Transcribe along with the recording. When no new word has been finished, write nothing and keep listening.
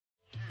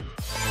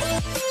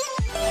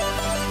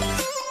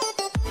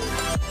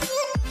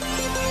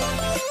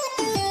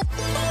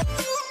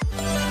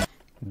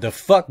The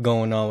fuck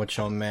going on with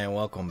y'all, man?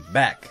 Welcome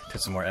back to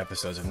some more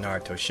episodes of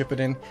Naruto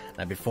Shippuden.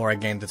 Now, before I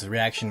get into this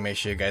reaction, make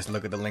sure you guys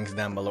look at the links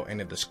down below in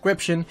the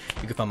description.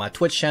 You can find my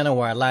Twitch channel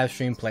where I live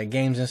stream, play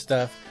games and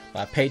stuff.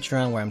 My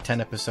Patreon where I'm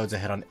 10 episodes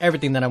ahead on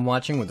everything that I'm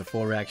watching with the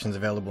full reactions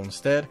available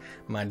instead.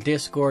 My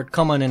Discord,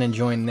 come on in and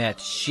join that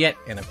shit.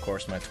 And of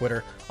course my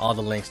Twitter, all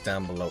the links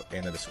down below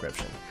in the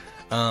description.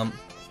 So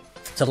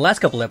the last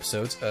couple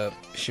episodes of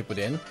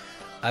Shippuden,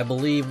 I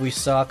believe we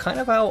saw kind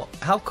of how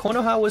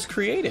Konoha was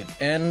created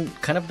and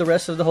kind of the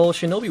rest of the whole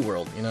shinobi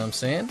world, you know what I'm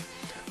saying?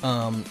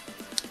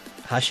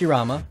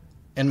 Hashirama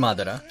and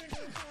Madara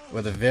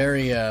with a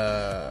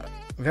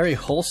very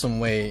wholesome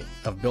way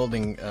of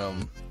building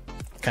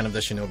kind of the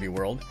shinobi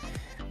world.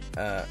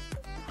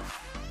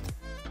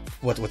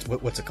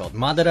 What's it called?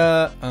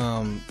 Madara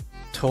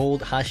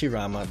told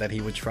Hashirama that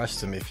he would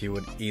trust him if he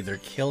would either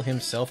kill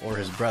himself or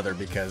his brother,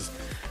 because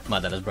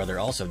Madara's brother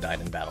also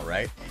died in battle,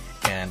 right?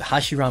 And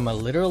Hashirama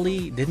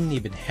literally didn't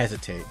even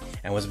hesitate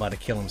and was about to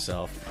kill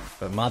himself.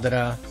 But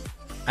Madara,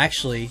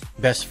 actually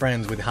best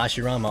friends with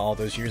Hashirama all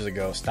those years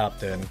ago, stopped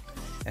him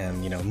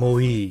and, you know,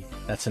 Moi,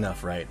 that's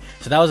enough, right?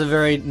 So that was a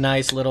very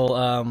nice little,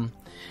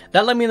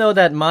 that let me know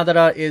that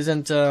Madara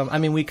isn't, I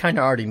mean, we kind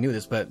of already knew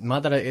this, but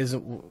Madara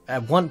isn't,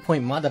 at one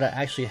point Madara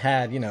actually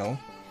had, you know,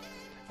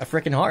 a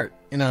freaking heart,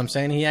 you know what I'm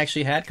saying? He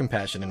actually had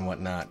compassion and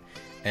whatnot.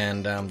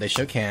 And they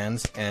shook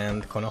hands,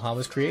 and Konoha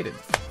was created.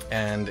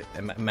 And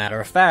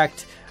matter of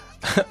fact,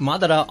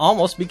 Madara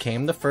almost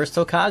became the first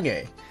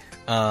Hokage,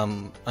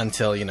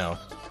 until, you know,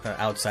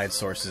 outside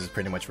sources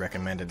pretty much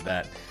recommended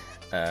that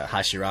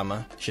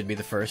Hashirama should be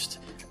the first.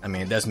 I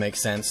mean, it does make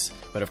sense,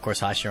 but of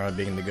course Hashirama,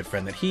 being the good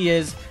friend that he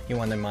is, he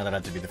wanted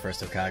Madara to be the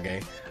first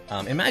Hokage.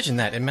 Imagine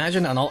that.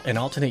 Imagine an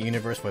alternate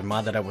universe where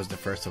Madara was the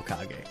first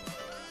Hokage.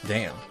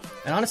 Damn.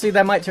 And honestly,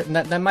 that might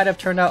have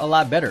turned out a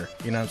lot better.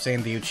 You know what I'm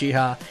saying? The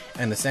Uchiha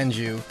and the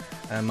Senju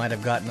might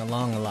have gotten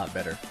along a lot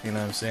better. You know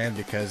what I'm saying?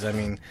 Because, I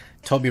mean,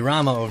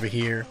 Tobirama over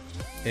here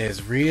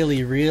is really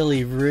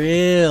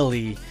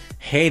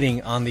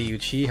hating on the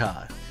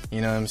Uchiha. You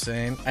know what I'm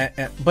saying?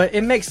 But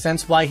it makes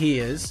sense why he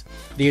is.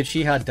 The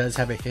Uchiha does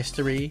have a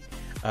history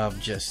of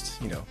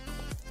just, you know,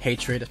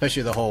 hatred,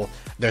 especially the whole,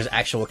 there's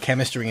actual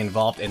chemistry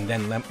involved in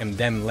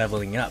them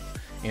leveling up.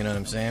 You know what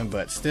I'm saying?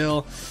 But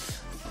still,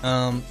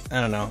 I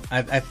don't know.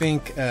 I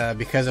think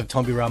because of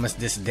Tobirama's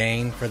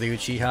disdain for the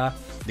Uchiha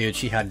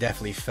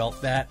definitely felt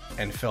that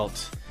and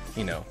felt,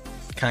 you know,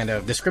 kind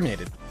of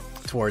discriminated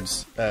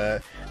towards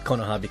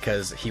Konoha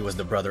because he was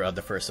the brother of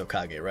the first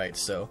Hokage, right?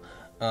 So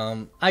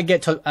I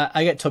get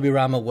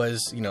Tobirama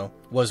was, you know,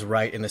 was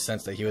right in the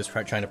sense that he was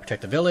trying to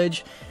protect the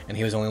village and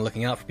he was only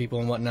looking out for people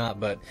and whatnot,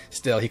 but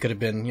still he could have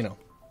been, you know,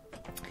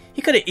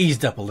 he could have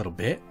eased up a little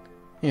bit,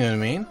 you know what I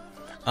mean?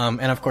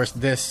 And of course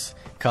this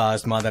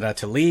caused Madara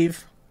to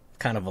leave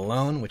kind of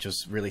alone, which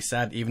was really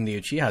sad. Even the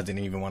Uchihas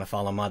didn't even want to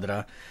follow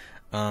Madara.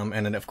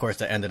 And then of course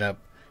that ended up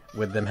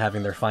with them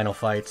having their final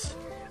fights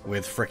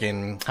with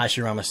frickin'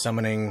 Hashirama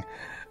summoning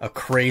a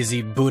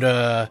crazy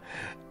Buddha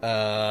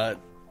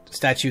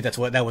statue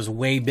that was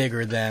way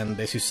bigger than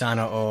the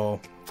Susanoo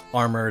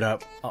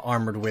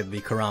armored with the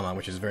Kurama,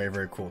 which is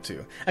very cool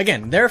too.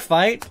 Again, their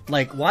fight,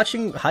 like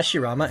watching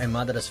Hashirama and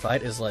Madara's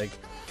fight is like,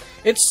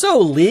 it's so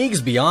leagues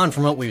beyond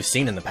from what we've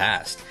seen in the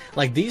past.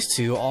 Like, these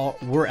two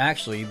were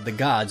actually the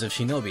gods of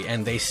shinobi,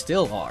 and they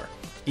still are.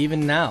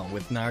 Even now,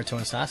 with Naruto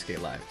and Sasuke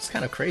alive. It's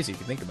kind of crazy if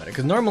you think about it.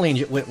 Because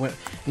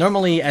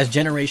normally, as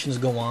generations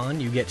go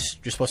on, you're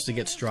supposed to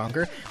get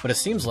stronger. But it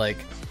seems like,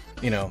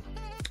 you know,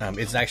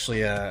 it's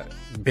actually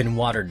been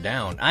watered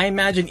down. I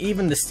imagine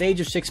even the Sage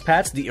of Six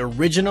Paths, the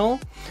original,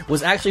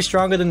 was actually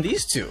stronger than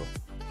these two.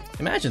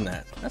 Imagine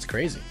that. That's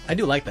crazy. I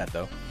do like that,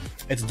 though.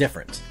 It's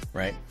different,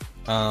 right?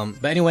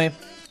 But anyway,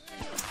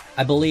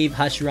 I believe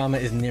Hashirama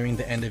is nearing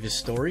the end of his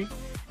story,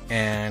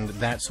 and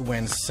that's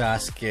when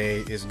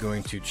Sasuke is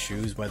going to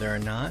choose whether or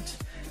not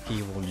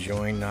he will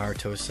join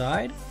Naruto's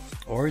side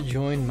or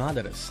join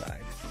Madara's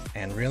side.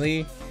 And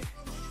really,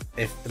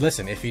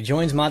 if he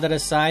joins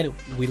Madara's side,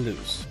 we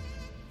lose.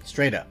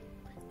 Straight up.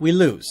 We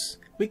lose.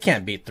 We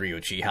can't beat 3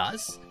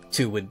 Uchihas,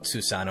 2 with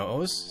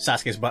Susanoos.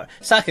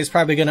 Sasuke's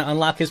probably gonna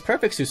unlock his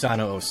perfect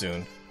Susanoo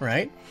soon,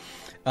 right?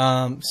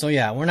 So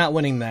yeah, we're not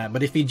winning that,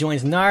 but if he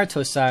joins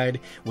Naruto's side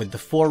with the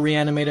 4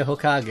 reanimated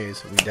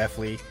Hokages, we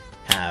definitely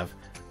have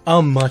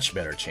a much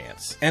better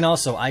chance. And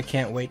also, I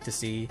can't wait to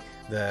see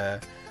I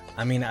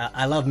mean,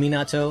 I love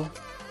Minato,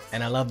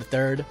 and I love the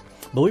 3rd,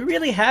 but we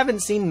really haven't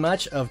seen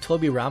much of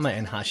Tobirama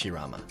and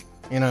Hashirama.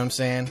 You know what I'm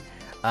saying?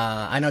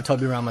 I know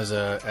Tobirama's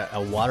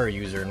a water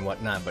user and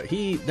whatnot, but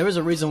there was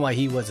a reason why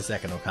he was the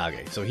 2nd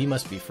Hokage, so he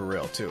must be for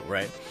real too,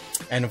 right?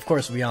 And of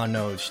course, we all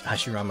know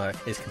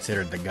Hashirama is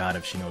considered the god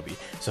of shinobi,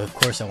 so of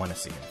course I want to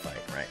see him fight,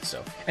 right?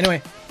 So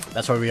anyway,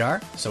 that's where we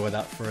are. So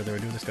without further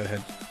ado, let's go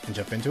ahead and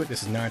jump into it.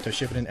 This is Naruto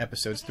Shippuden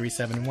episodes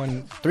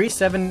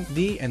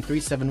 370 and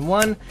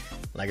 371.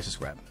 Like and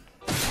subscribe.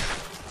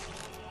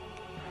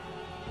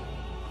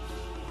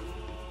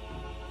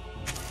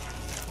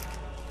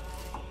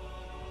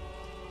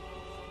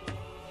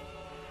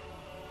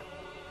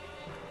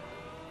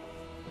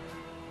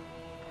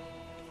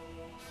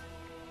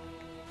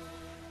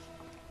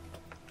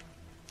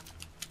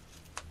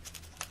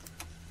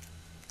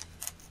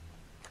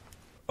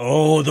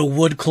 Oh, the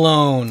wood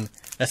clone.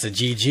 That's a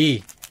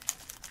GG.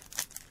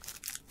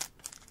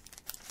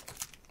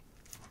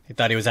 He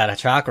thought he was out of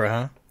chakra,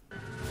 huh?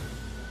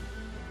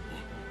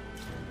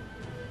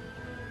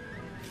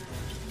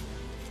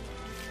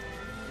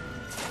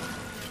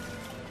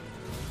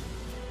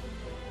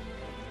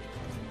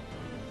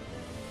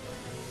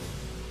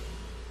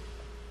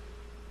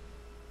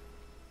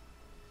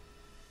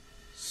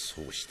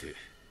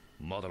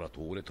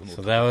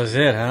 So that was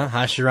it, huh?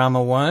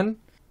 Hashirama won?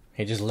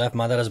 He just left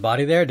Madara's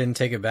body there, didn't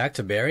take it back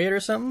to bury it or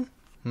something?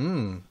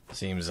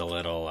 Seems a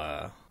little,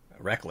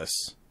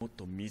 reckless.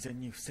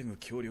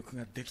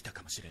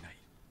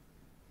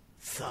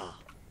 さあ、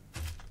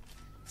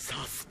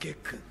サスケ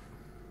君、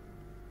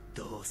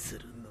どうす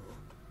るの？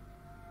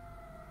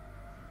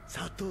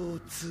里を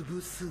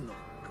潰すのか、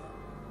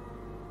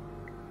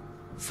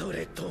そ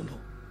れとも。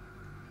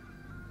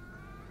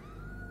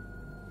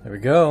There we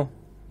go.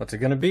 What's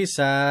it gonna be,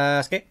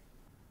 Sasuke?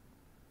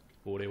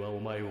 俺はお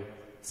前を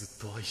ずっ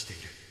と愛してい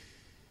る。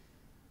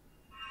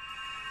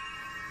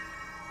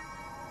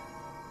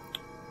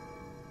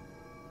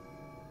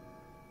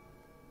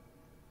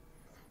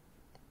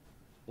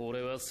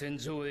俺は戦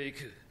場へ行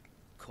く。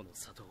この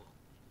里を、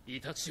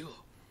イタチを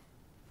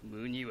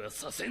無には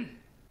させん。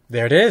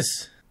 There it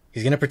is.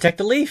 He's gonna protect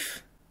the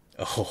leaf.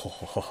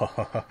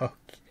 Oh,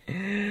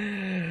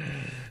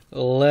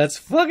 let's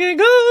fucking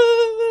go!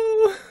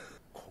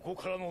 ここ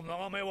からの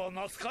眺めは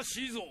懐か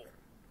しいぞ。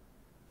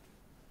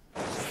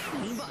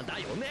今だ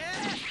よね。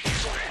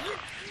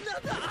な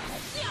んだ。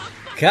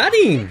Got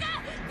him.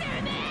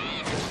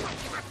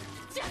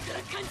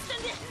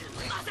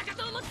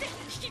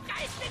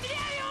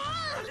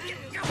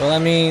 Well, I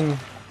mean,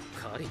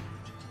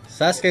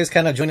 Sasuke's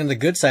kind of joining the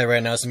good side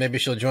right now, so maybe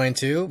she'll join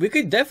too. We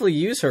could definitely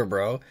use her,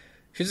 bro.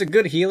 She's a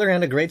good healer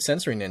and a great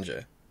sensory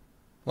ninja.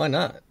 Why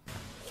not?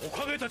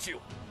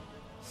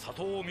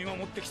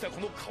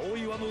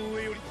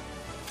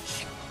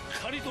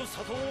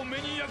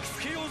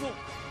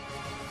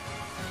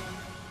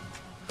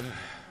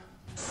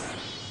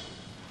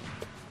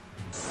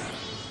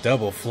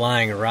 Double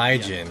flying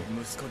Raijin.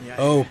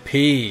 OP.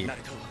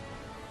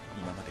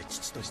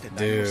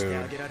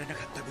 Dude.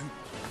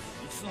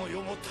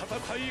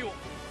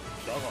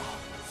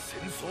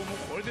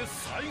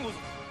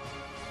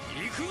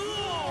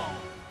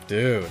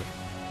 Dude.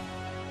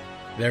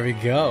 There we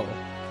go.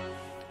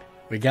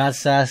 We got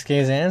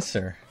Sasuke's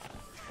answer.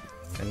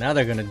 And now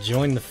they're gonna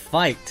join the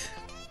fight.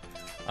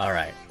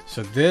 Alright,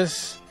 so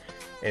this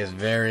is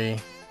very,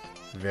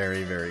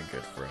 very, very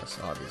good for us,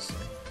 obviously.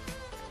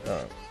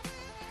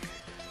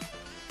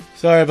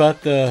 Sorry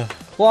about the...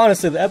 Well,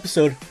 honestly, the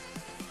episode...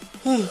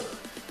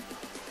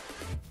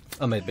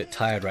 I'm a bit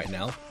tired right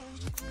now,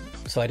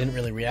 so I didn't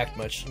really react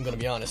much, I'm gonna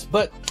be honest.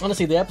 But,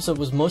 honestly, the episode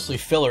was mostly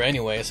filler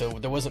anyway, so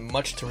there wasn't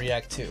much to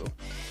react to.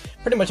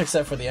 Pretty much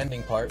except for the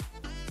ending part,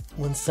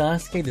 when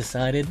Sasuke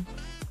decided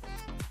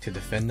to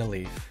defend the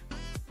leaf.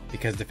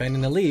 Because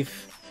defending the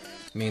leaf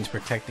means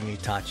protecting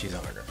Itachi's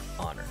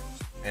honor.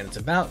 And it's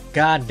about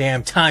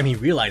goddamn time he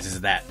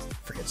realizes that.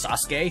 Freaking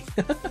Sasuke.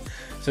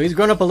 So he's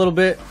grown up a little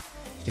bit.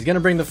 He's gonna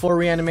bring the 4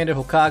 reanimated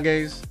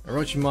Hokages,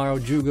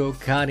 Orochimaru, Jugo,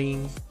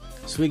 Karin,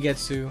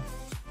 Suigetsu,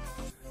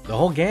 the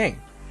whole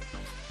gang.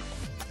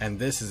 And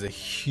this is a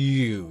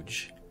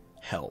huge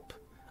help.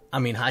 I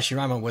mean,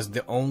 Hashirama was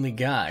the only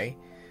guy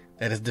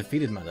that has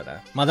defeated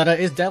Madara. Madara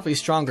is definitely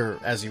stronger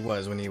as he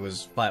was when he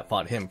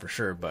fought him for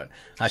sure, but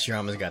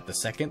Hashirama's got the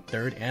 2nd,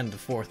 3rd, and the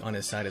 4th on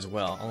his side as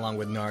well, along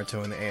with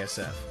Naruto and the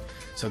ASF.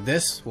 So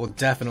this will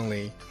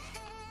definitely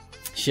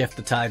shift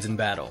the tides in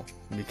battle,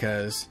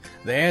 because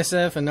the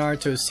ASF and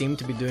Naruto seem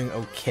to be doing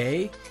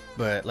okay,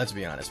 but let's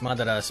be honest,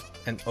 Madara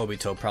and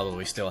Obito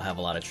probably still have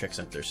a lot of tricks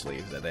up their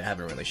sleeve that they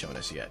haven't really shown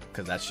us yet,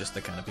 because that's just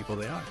the kind of people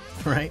they are,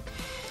 right?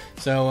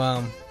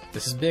 So,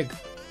 this is big.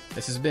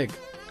 This is big.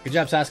 Good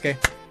job, Sasuke.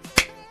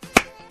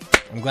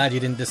 I'm glad you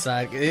didn't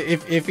decide.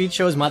 If he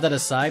chose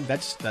Madara's side,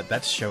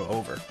 that's show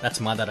over. That's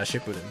Madara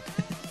Shippuden.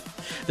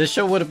 This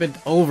show would have been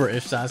over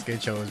if Sasuke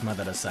chose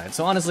Madara's side.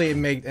 So honestly, it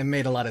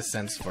made a lot of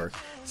sense for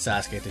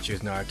Sasuke to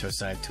choose Naruto's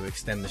side to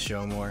extend the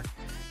show more,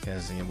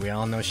 because we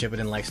all know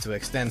Shippuden likes to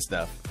extend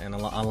stuff and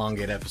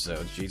elongate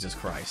episodes. Jesus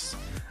Christ.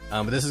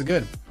 But this is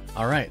good.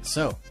 All right,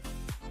 so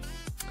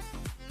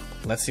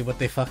let's see what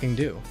they fucking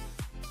do.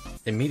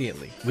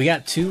 Immediately, we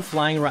got 2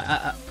 flying.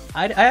 I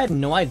had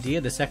no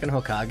idea the 2nd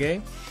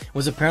Hokage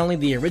was apparently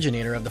the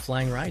originator of the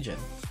flying Raijin.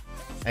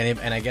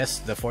 And I guess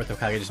the 4th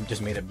Hokage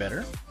just made it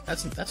better.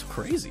 That's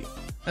crazy.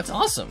 That's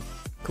awesome.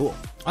 Cool.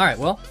 Alright,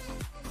 well,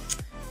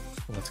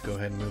 let's go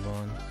ahead and move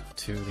on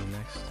to the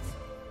next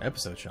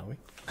episode, shall we?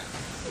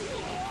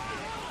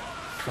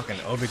 Fucking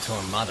Obito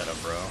and Madara,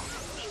 bro.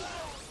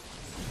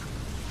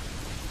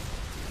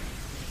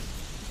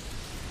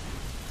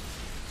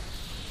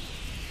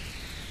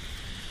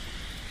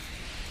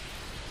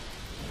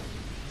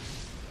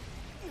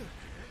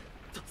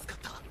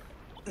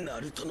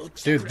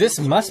 Dude, this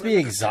must be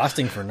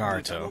exhausting for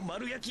Naruto.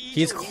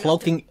 He's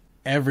cloaking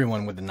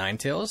everyone with the 9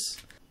 tails?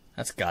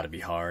 That's gotta be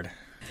hard.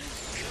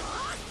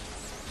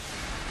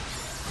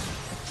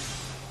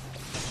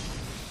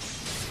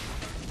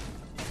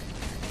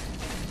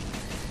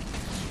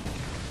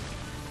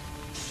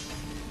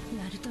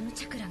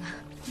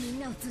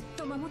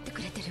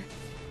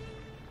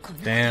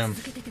 Damn.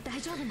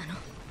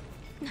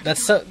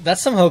 That's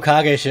some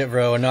Hokage shit,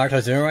 bro. What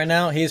Naruto's doing right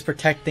now, he's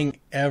protecting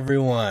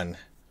everyone.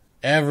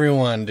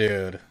 Everyone,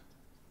 dude.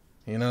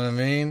 You know what I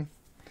mean?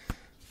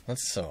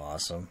 That's so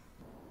awesome.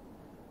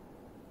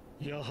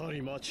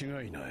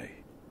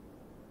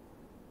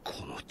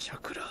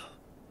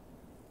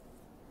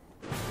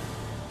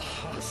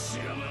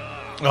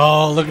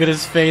 Oh, look at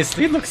his face.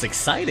 He looks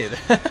excited.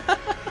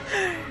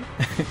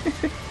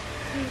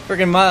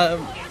 Freaking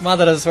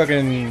Madara's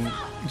fucking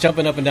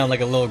jumping up and down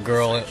like a little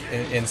girl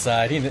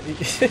inside.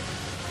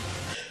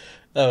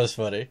 That was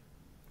funny.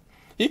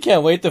 He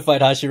can't wait to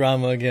fight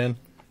Hashirama again.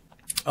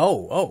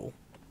 Oh. Oh.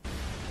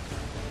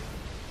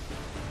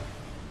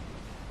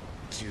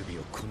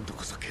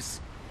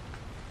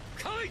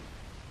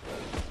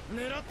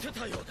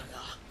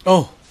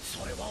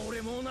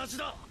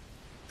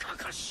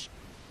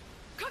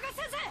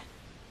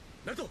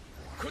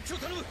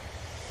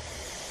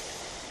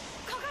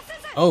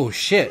 Oh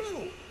shit.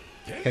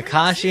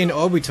 Kakashi and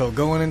Obito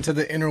going into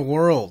the inner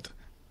world.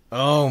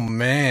 Oh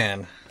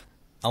man.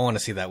 I want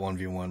to see that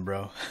 1v1,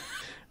 bro.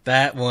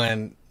 That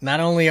one, not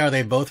only are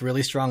they both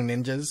really strong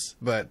ninjas,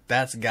 but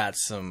that's got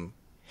some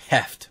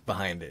heft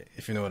behind it,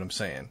 if you know what I'm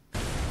saying.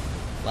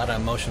 A lot of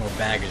emotional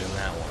baggage in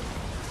that one.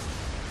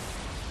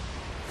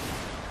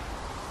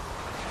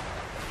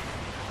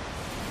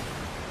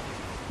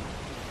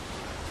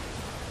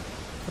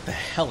 What the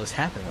hell is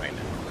happening right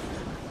now?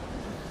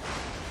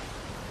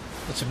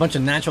 It's a bunch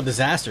of natural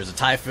disasters. A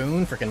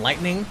typhoon, freaking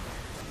lightning.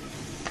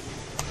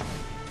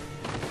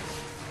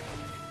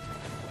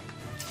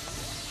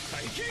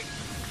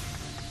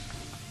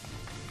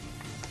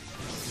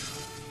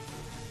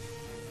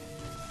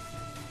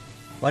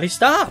 Why'd he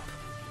stop?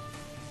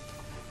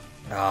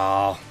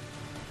 Oh,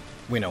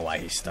 we know why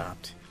he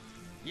stopped.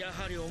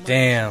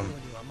 Damn.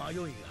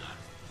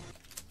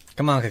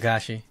 Come on,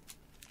 Kakashi.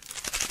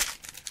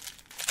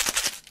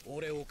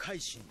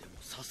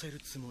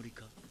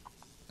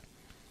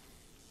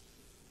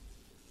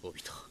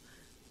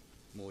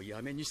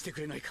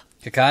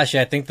 Kakashi,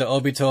 I think the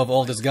Obito of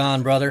old is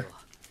gone, brother.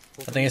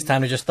 I think it's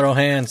time to just throw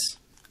hands.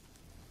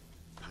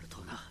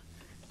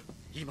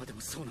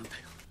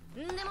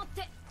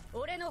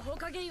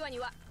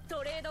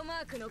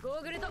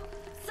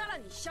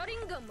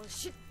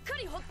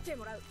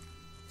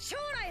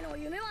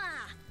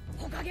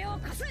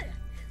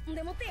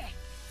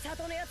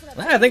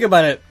 Now I think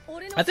about it,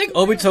 I think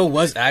Obito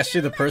was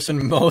actually the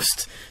person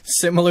most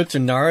similar to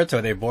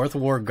Naruto. They both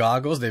wore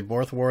goggles, they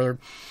both wore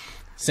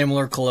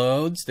similar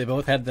clothes, they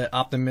both had the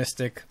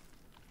optimistic,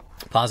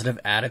 positive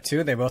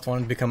attitude, they both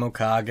wanted to become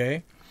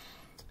Hokage.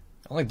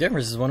 The only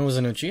difference is one was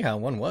an Uchiha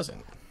and one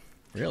wasn't.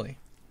 Really.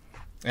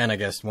 And I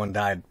guess one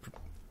died,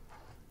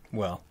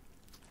 well,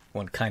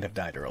 one kind of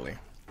died early.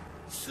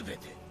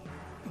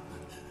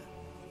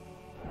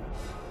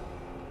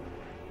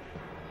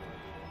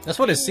 That's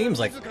what it seems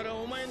like.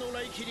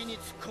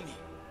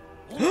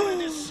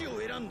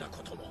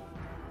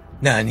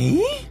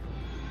 Nani?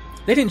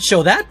 They didn't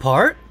show that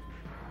part.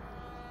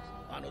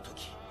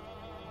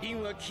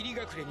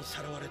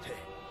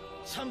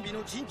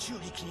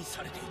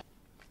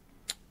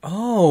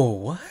 Oh,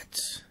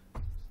 what?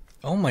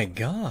 Oh my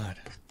god.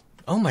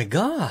 Oh my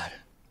god.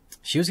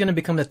 She was gonna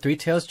become the Three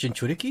Tails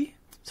Jinchuriki?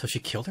 So she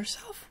killed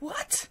herself?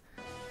 What?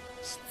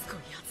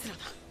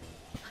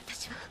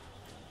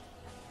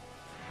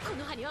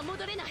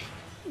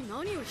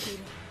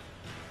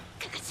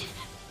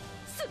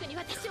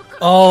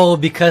 Oh,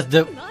 because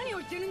the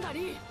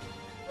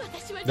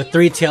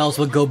Three Tails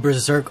would go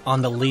berserk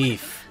on the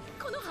leaf.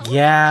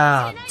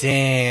 Yeah,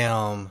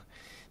 damn.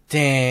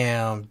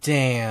 Damn,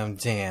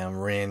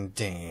 Rin,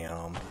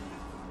 damn.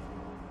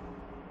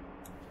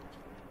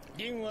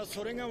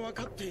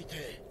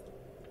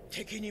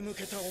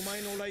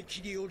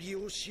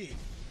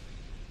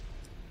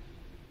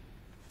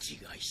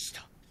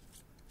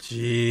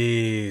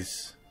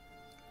 Jeez.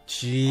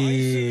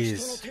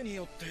 Jeez.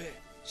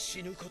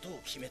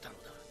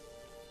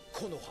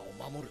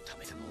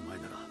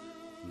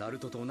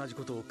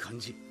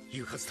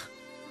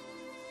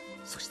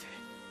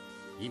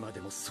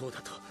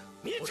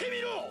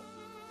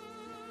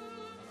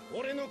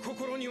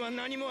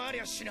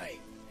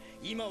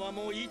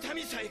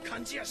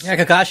 Yeah,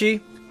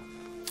 Kakashi.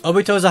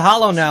 Obito's a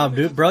hollow now,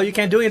 dude. Bro, you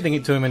can't do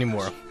anything to him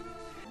anymore.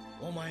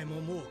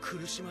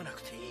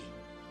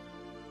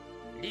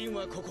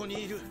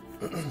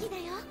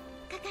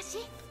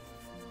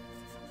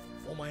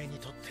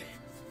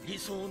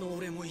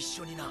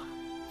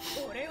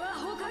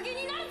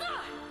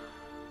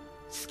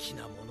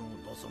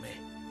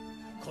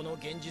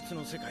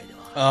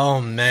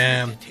 Oh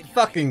man,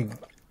 fucking,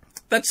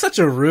 that's such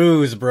a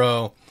ruse,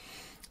 bro.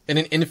 In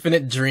an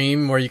infinite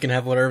dream where you can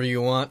have whatever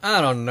you want.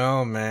 I don't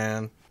know,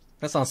 man.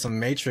 That's on some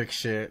Matrix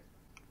shit.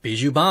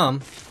 Bijou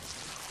bomb.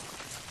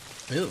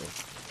 Ew.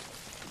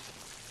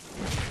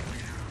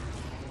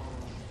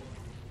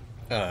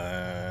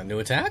 New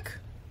attack?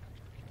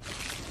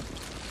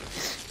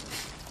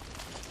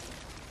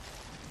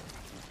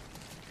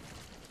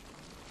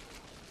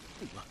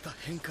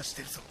 変化し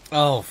てるぞ。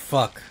 Oh,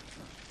 fuck.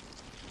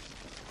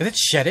 Is it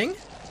shedding?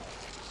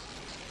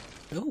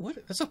 Oh, what?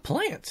 That's a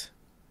plant.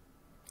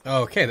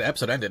 Okay, the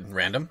episode ended.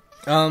 Random.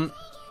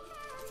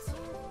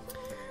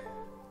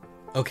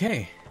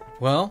 Okay.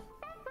 Well.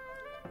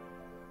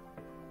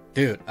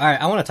 Dude, alright,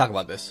 I want to talk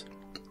about this.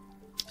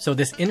 So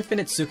this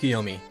infinite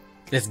Tsukuyomi,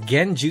 this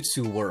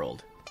Genjutsu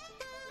world.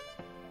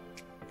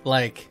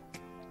 Like,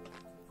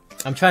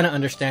 I'm trying to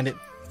understand it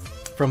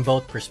from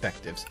both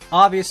perspectives.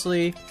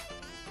 Obviously,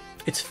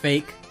 it's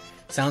fake.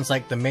 Sounds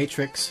like the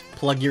Matrix.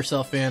 Plug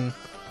yourself in.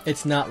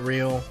 It's not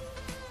real.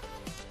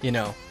 You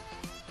know.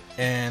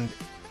 And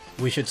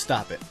we should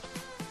stop it.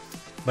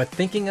 But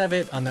thinking of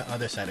it on the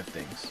other side of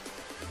things.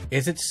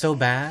 Is it so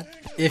bad?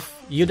 If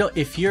you're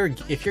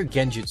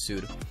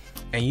Genjutsu'd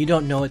and you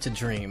don't know it's a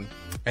dream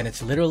and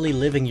it's literally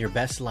living your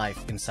best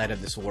life inside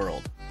of this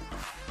world,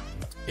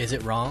 is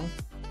it wrong?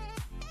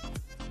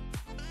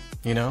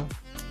 You know?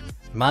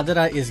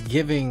 Madara is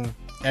giving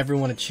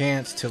everyone a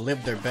chance to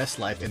live their best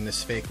life in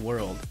this fake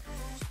world.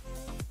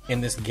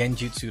 In this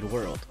Genjutsu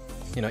world.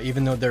 You know,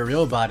 even though their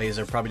real bodies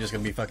are probably just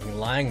gonna be fucking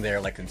lying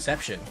there like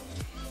Inception.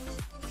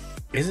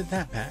 Is it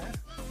that bad?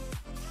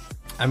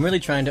 I'm really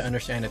trying to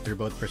understand it through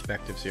both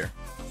perspectives here.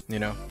 You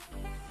know?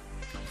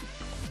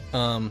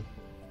 I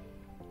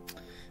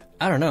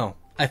don't know.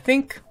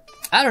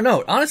 I don't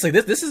know. Honestly,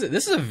 this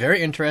is a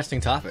very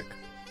interesting topic.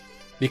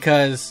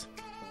 Because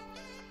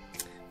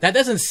that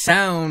doesn't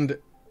sound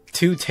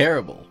too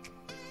terrible.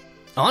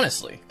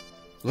 Honestly.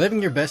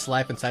 Living your best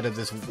life inside of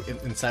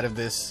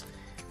this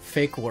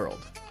fake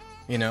world.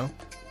 You know?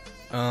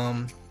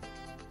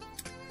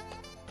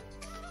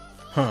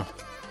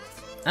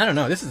 I don't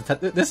know. This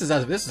is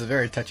a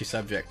very touchy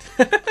subject.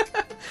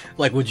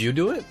 Like, would you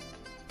do it?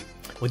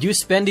 Would you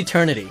spend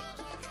eternity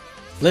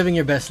living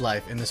your best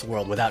life in this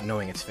world without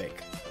knowing it's fake?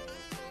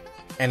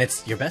 And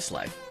it's your best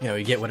life. You know,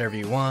 you get whatever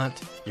you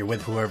want. You're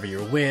with whoever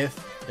you're with.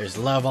 There's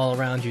love all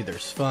around you.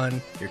 There's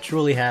fun. You're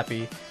truly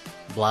happy.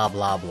 Blah,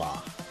 blah,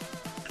 blah.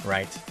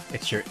 Right?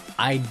 It's your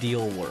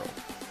ideal world.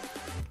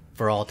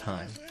 For all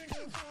time.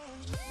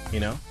 You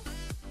know?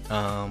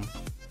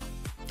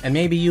 And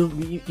maybe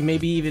you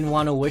maybe even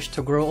want to wish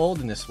to grow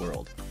old in this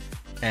world.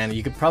 And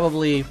you could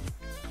probably...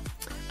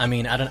 I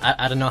mean,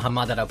 I don't know how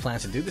Madara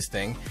plans to do this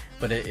thing,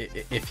 but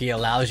if he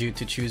allows you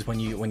to choose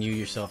when you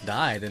yourself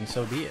die, then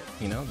so be it,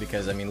 you know?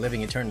 Because, I mean,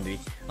 living eternity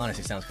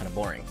honestly sounds kind of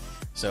boring.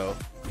 So,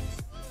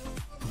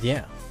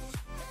 yeah.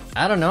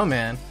 I don't know,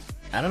 man.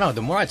 I don't know.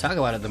 The more I talk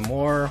about it, the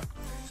more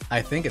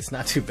I think it's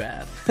not too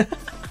bad.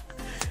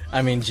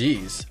 I mean,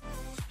 geez.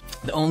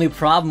 The only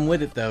problem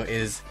with it, though,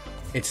 is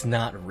it's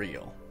not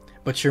real.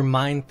 But your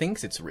mind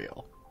thinks it's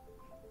real.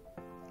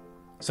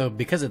 So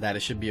because of that,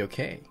 it should be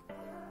okay.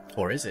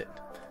 Or is it?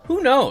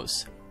 Who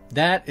knows?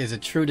 That is a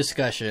true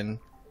discussion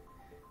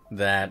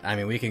that, I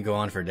mean, we can go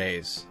on for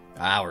days,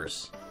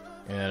 hours.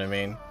 You know what I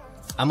mean?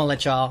 I'm gonna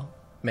let y'all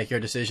make your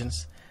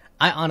decisions.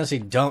 I honestly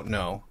don't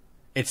know.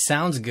 It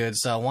sounds good,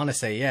 so I want to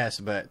say yes,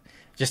 but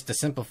just the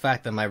simple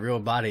fact that my real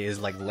body is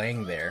like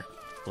laying there,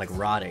 like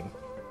rotting.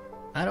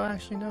 I don't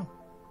actually know.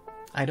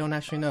 I don't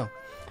actually know.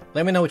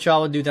 Let me know what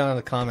y'all would do down in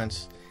the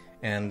comments,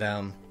 and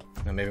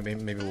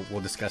maybe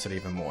we'll discuss it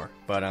even more.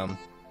 But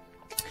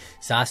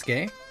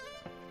Sasuke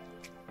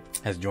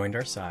has joined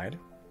our side.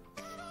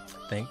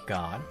 Thank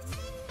God.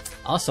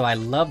 Also, I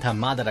loved how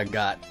Madara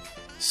got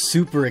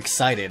super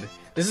excited.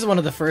 This is one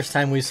of the first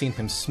time we've seen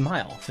him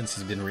smile since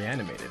he's been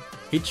reanimated.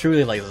 He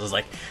truly was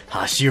like,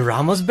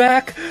 Hashirama's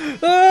back!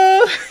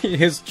 Ah!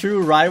 His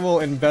true rival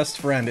and best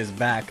friend is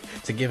back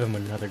to give him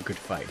another good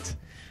fight.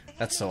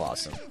 That's so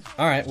awesome.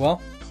 Alright,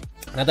 well,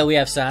 now that we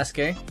have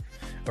Sasuke,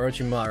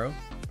 Orochimaru,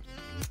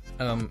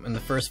 and the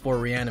first 4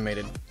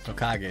 reanimated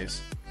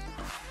Hokages,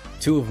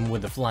 2 of them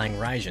with the flying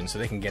Raijin, so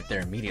they can get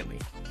there immediately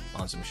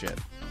on some shit.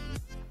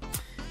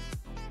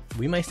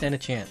 We might stand a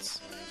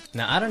chance.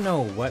 Now, I don't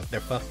know what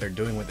the fuck they're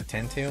doing with the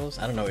Ten Tails.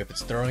 I don't know if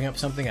it's throwing up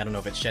something. I don't know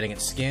if it's shedding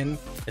its skin.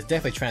 It's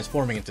definitely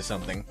transforming into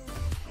something.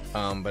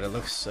 But it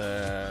looks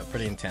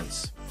pretty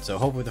intense. So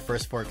hopefully the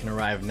first 4 can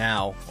arrive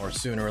now, or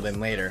sooner than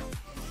later.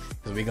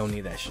 Because we gonna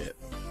need that shit.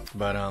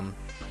 But,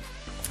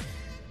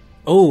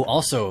 oh,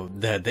 also,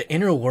 the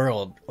inner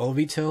world.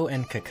 Obito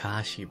and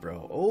Kakashi,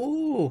 bro.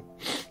 Oh!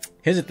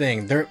 Here's the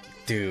thing.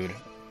 Dude.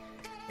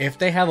 If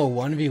they have a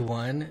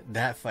 1v1,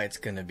 that fight's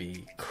gonna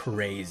be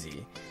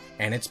crazy.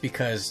 And it's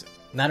because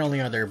not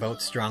only are they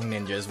both strong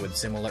ninjas with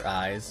similar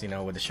eyes, you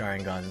know, with the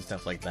Sharingans and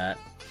stuff like that,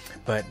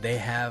 but they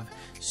have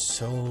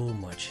so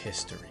much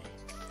history.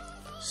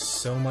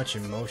 So much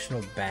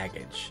emotional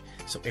baggage.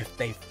 So if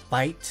they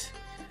fight,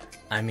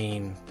 I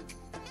mean,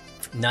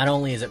 not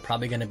only is it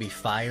probably going to be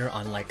fire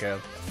on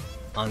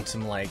on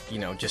some like, you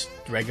know, just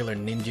regular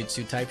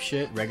ninjutsu type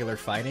shit, regular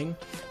fighting,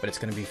 but it's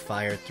going to be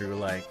fire through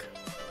like,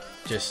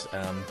 just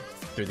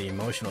through the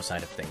emotional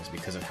side of things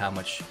because of how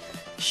much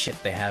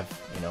shit they have,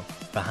 you know,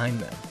 behind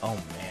them. Oh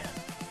man.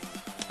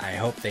 I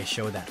hope they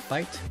show that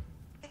fight.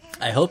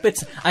 I hope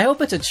it's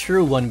a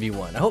true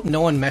 1v1. I hope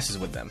no one messes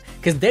with them.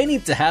 Because they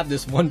need to have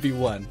this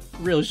 1v1.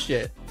 Real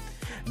shit.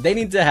 They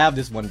need to have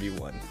this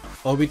 1v1.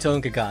 Obito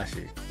and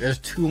Kakashi. There's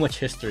too much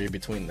history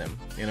between them.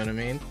 You know what I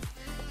mean?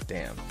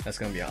 Damn, that's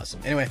gonna be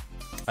awesome. Anyway,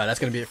 that's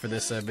gonna be it for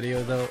this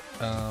video, though.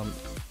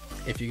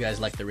 If you guys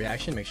like the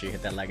reaction, make sure you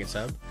hit that like and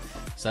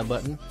sub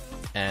button,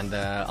 and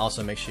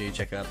also make sure you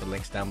check out the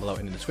links down below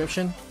in the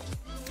description.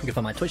 You can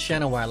find my Twitch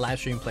channel where I live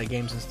stream, play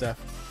games and stuff.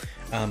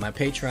 My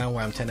Patreon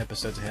where I'm 10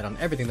 episodes ahead on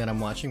everything that I'm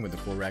watching with the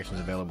full reactions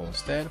available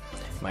instead.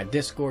 My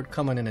Discord,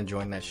 come on in and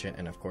join that shit.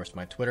 And of course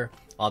my Twitter,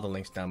 all the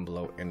links down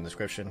below in the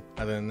description.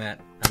 Other than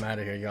that, I'm out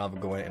of here. Y'all have a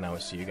good one, and I will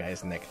see you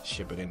guys next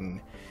Shippuden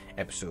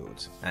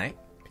episodes. Alright?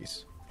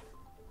 Peace.